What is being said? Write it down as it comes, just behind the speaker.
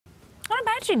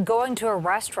imagine going to a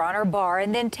restaurant or bar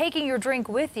and then taking your drink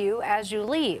with you as you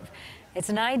leave. It's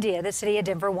an idea the city of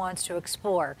Denver wants to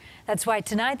explore. That's why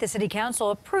tonight the city council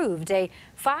approved a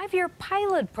 5-year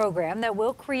pilot program that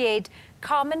will create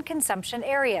common consumption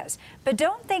areas. But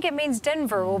don't think it means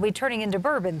Denver will be turning into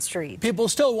Bourbon Street. People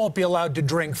still won't be allowed to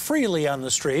drink freely on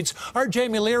the streets. Our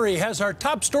Jamie Leary has our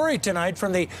top story tonight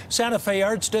from the Santa Fe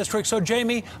Arts District. So,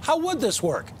 Jamie, how would this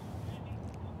work?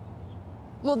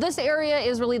 Well, this area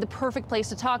is really the perfect place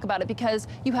to talk about it because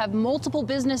you have multiple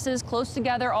businesses close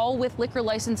together, all with liquor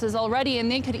licenses already,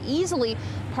 and they could easily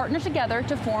partner together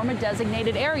to form a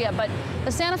designated area. But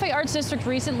the Santa Fe Arts District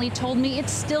recently told me it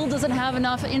still doesn't have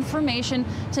enough information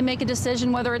to make a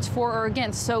decision whether it's for or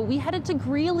against. So we headed to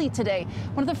Greeley today,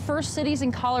 one of the first cities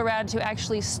in Colorado to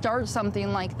actually start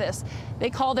something like this. They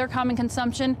call their common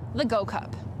consumption the Go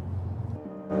Cup.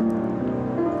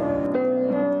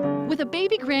 With a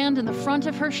baby grand in the front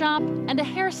of her shop and a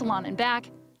hair salon in back,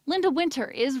 Linda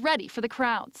Winter is ready for the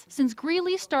crowds. Since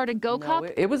Greeley started Go Cup,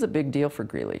 it was a big deal for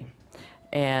Greeley.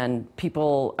 And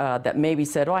people that maybe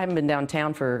said, oh, I haven't been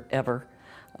downtown forever,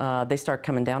 they start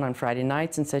coming down on Friday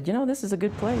nights and said, you know, this is a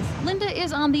good place. Linda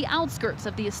is on the outskirts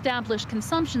of the established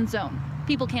consumption zone.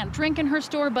 People can't drink in her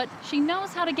store, but she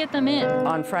knows how to get them in.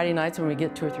 On Friday nights when we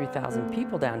get 2,000 or 3,000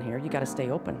 people down here, you got to stay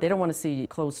open. They don't want to see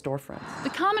closed storefronts. The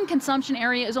common consumption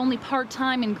area is only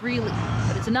part-time in Greeley,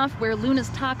 but it's enough where Luna's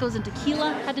Tacos and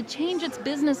Tequila had to change its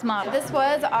business model. This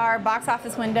was our box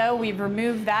office window. We've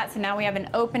removed that, so now we have an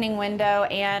opening window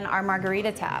and our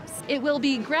margarita taps. It will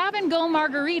be grab-and-go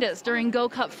margaritas during Go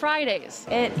Cup Fridays.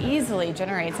 It easily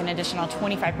generates an additional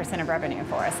 25% of revenue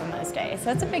for us on those days,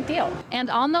 so it's a big deal. And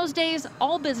on those days,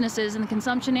 all businesses in the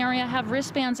consumption area have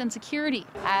wristbands and security.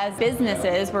 As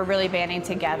businesses, we're really banding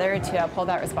together to uphold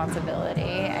that responsibility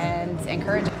and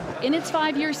encourage it. In its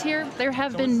 5 years here, there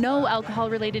have been no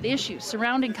alcohol-related issues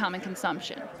surrounding common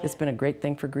consumption. It's been a great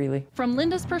thing for Greeley. From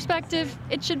Linda's perspective,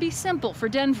 it should be simple for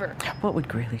Denver. What would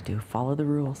Greeley do? Follow the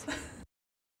rules.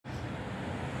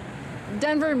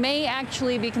 Denver may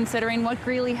actually be considering what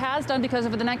Greeley has done because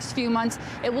over the next few months,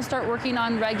 it will start working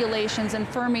on regulations and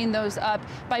firming those up.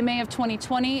 By May of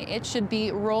 2020, it should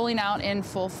be rolling out in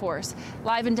full force.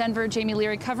 Live in Denver, Jamie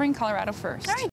Leary covering Colorado First.